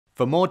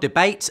For more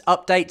debates,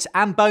 updates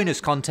and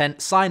bonus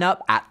content, sign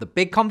up at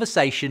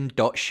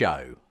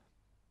thebigconversation.show.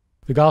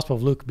 The Gospel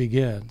of Luke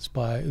begins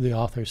by, the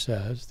author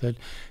says, that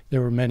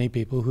there were many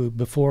people who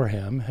before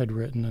him had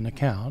written an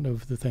account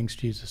of the things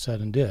Jesus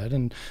said and did,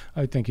 and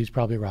I think he's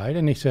probably right.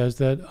 And he says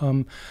that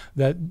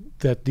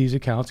that these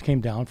accounts came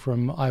down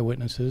from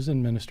eyewitnesses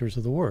and ministers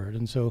of the word.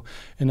 And so,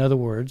 in other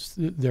words,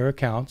 they're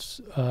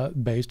accounts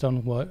based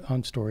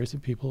on stories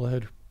that people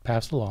had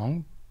passed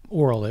along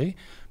orally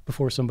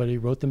before somebody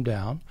wrote them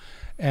down.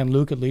 And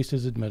Luke at least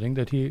is admitting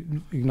that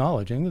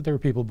acknowledging that there were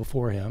people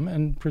before him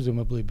and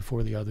presumably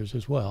before the others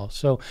as well.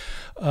 So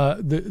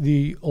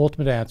the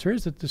ultimate answer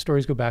is that the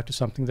stories go back to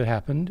something that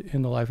happened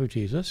in the life of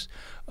Jesus.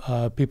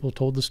 People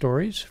told the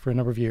stories for a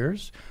number of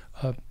years.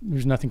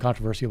 There's nothing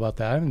controversial about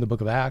that. In the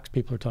book of Acts,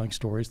 people are telling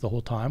stories the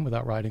whole time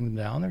without writing them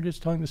down. They're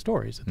just telling the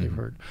stories that they've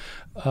heard.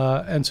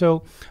 And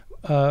so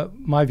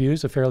my view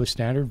is a fairly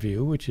standard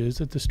view, which is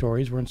that the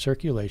stories were in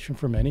circulation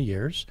for many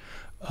years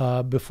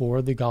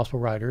before the gospel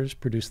writers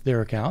produced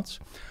their accounts.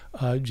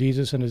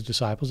 Jesus and his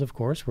disciples, of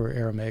course, were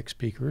Aramaic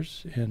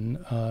speakers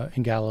in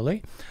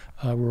Galilee,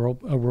 a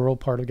rural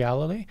part of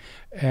Galilee,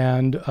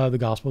 and the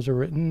Gospels are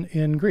written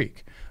in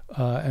Greek.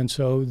 And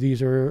so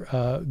these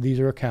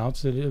are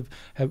accounts that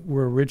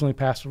were originally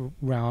passed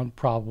around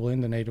probably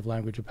in the native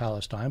language of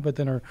Palestine, but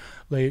then are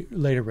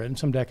later written,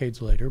 some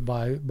decades later,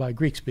 by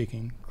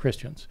Greek-speaking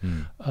Christians.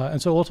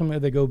 And so ultimately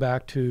they go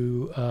back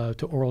to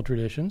oral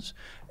traditions,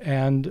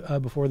 and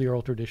before the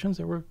oral traditions,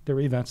 there were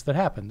events that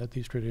happened that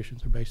these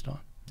traditions are based on.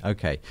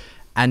 Okay.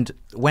 And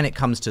when it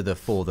comes to the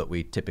four that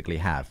we typically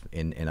have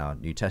in our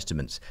New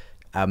Testaments,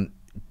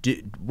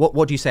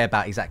 what do you say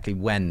about exactly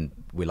when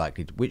we're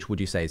likely to, which would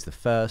you say is the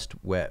first?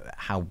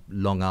 How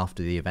long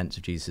after the events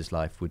of Jesus'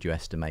 life would you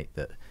estimate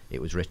that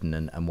it was written,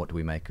 and what do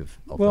we make of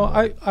well,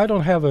 I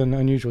don't have an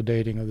unusual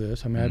dating of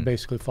this. I mean, I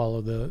basically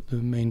follow the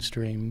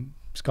mainstream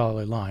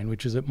scholarly line,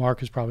 which is that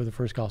Mark is probably the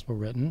first gospel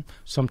written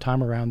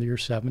sometime around the year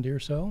 70 or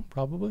so,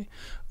 probably.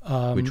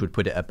 Which would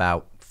put it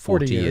about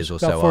 40 years or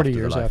so about 40 after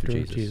years the life after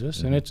of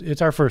Jesus. And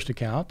it's our first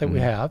account that we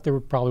have. There were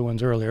probably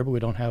ones earlier, but we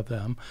don't have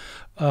them.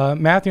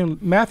 Matthew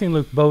and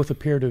Luke both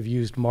appear to have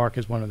used Mark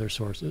as one of their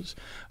sources.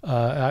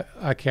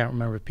 I can't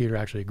remember if Peter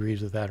actually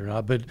agrees with that or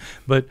not, but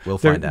we'll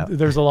find out.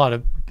 There's a lot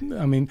of,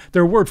 I mean,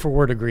 there are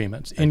word-for-word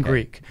agreements in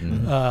Greek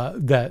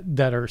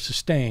that are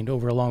sustained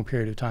over a long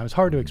period of time. It's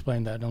hard to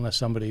explain that unless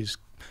somebody's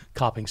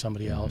copying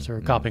somebody else or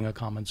copying a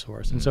common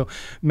source. And so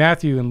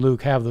Matthew and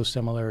Luke have those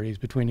similarities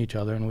between each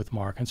other and with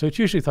Mark. And so it's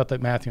usually thought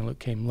that Matthew and Luke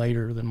came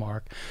later than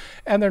Mark.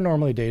 And they're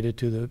normally dated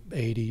to the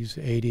 80s,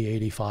 80,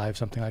 85,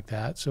 something like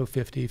that. So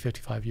 50,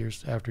 55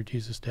 years after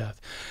Jesus'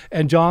 death.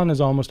 And John is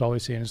almost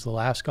always seen as the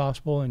last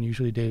gospel and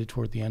usually dated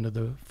toward the end of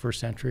the first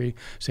century,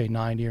 say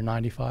 90 or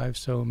 95,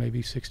 so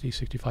maybe 60,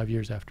 65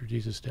 years after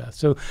Jesus' death.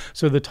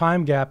 So the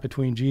time gap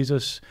between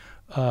Jesus'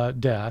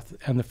 death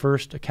and the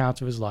first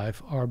accounts of his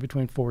life are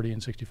between 40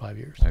 and 65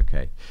 years.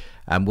 Okay.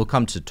 We'll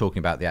come to talking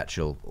about the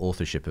actual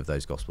authorship of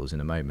those Gospels in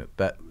a moment.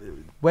 But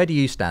where do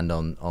you stand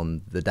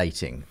on the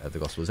dating of the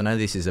Gospels? I know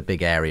this is a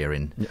big area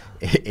in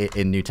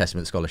New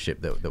Testament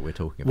scholarship that we're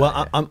talking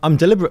about. Well, I'm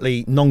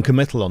deliberately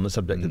non-committal on the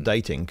subject of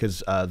dating,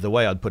 because the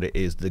way I'd put it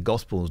is the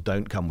Gospels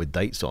don't come with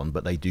dates on,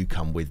 but they do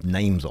come with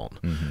names on.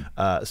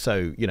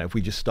 So, if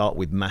we just start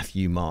with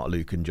Matthew, Mark,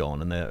 Luke, and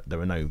John, and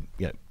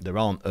there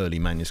aren't early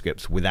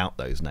manuscripts without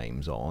those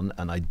names on,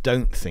 and I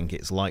don't think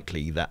it's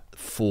likely that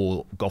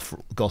 4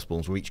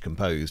 Gospels were each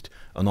composed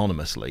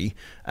anonymously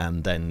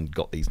and then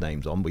got these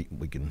names on.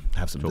 We can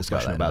have some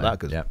discussion about that,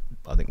 because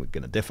I think we're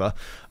going to differ.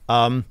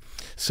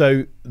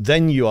 So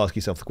then you ask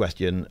yourself the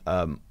question,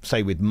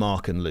 say with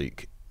Mark and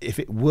Luke, if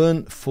it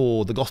weren't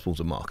for the Gospels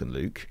of Mark and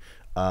Luke,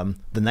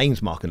 the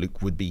names Mark and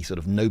Luke would be sort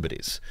of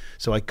nobodies.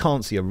 So I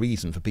can't see a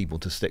reason for people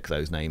to stick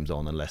those names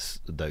on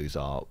unless those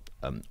are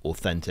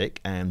authentic.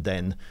 And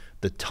then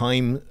the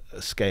time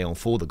scale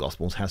for the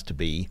Gospels has to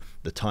be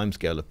the time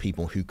scale of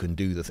people who can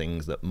do the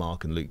things that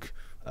Mark and Luke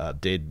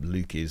did.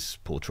 Luke is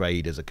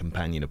portrayed as a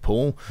companion of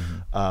Paul.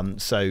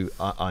 So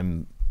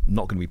I'm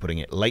not going to be putting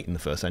it late in the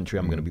first century.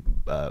 I'm going to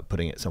be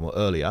putting it somewhat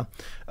earlier.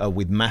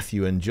 With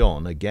Matthew and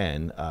John,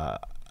 again,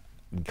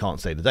 we can't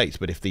say the dates,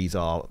 but if these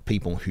are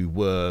people who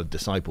were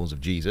disciples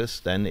of Jesus,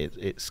 then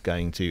it's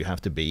going to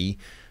have to be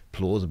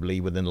plausibly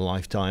within the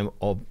lifetime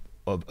of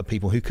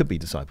people who could be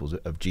disciples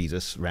of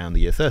Jesus around the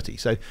year 30.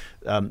 So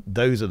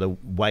those are the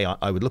way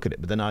I would look at it.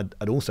 But then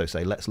I'd also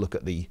say, let's look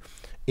at the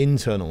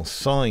internal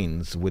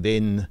signs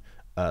within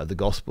the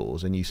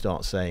Gospels, and you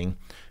start saying,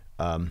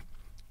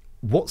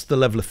 what's the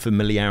level of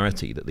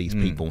familiarity that these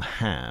people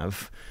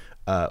have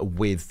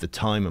with the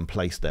time and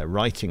place they're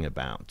writing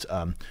about?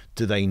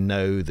 Do they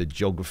know the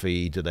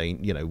geography? Do they,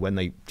 when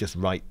they just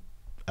write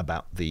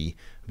about the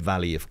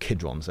Valley of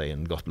Kidron, say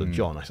in the Gospel of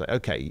John, I say,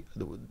 okay,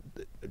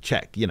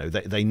 check.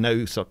 They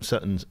know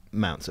certain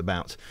amounts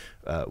about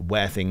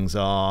where things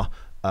are,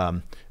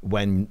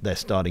 when they're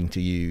starting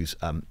to use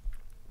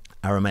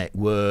Aramaic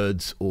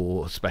words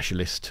or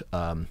specialist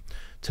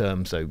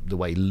terms. So the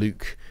way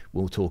Luke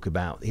will talk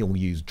about, he'll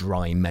use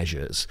dry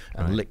measures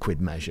and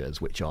liquid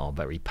measures, which are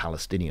very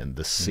Palestinian,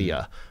 the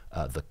seer,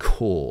 the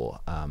core,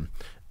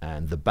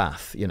 and the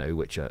bath,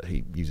 which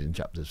he uses in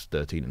chapters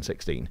 13 and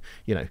 16.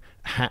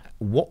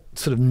 What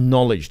sort of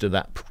knowledge does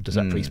that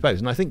presuppose?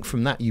 And I think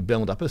from that you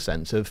build up a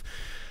sense of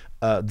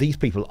these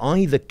people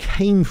either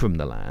came from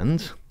the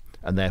land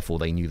and therefore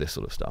they knew this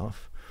sort of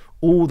stuff,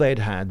 or they'd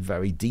had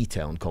very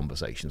detailed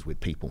conversations with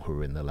people who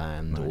were in the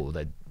land, or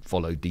they'd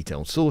followed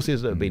detailed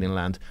sources that have been in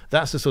land.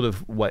 That's the sort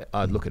of way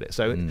I'd look at it.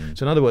 So,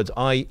 so in other words,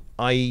 I've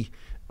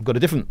got a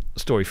different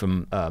story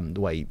from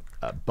the way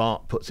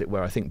Bart puts it,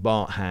 where I think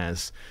Bart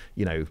has,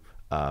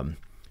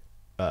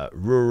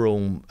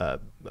 rural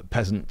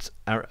peasant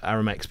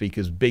Aramaic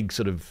speakers, big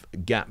sort of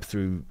gap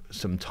through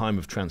some time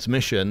of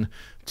transmission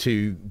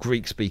to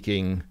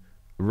Greek-speaking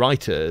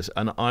writers,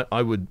 and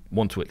I would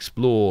want to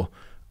explore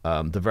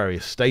the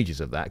various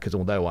stages of that, because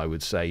although I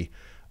would say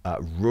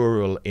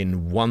rural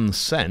in one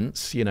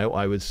sense,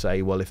 I would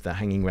say, well, if they're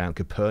hanging around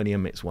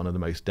Capernaum, it's one of the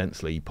most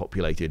densely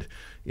populated,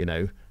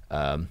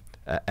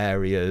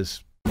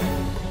 areas.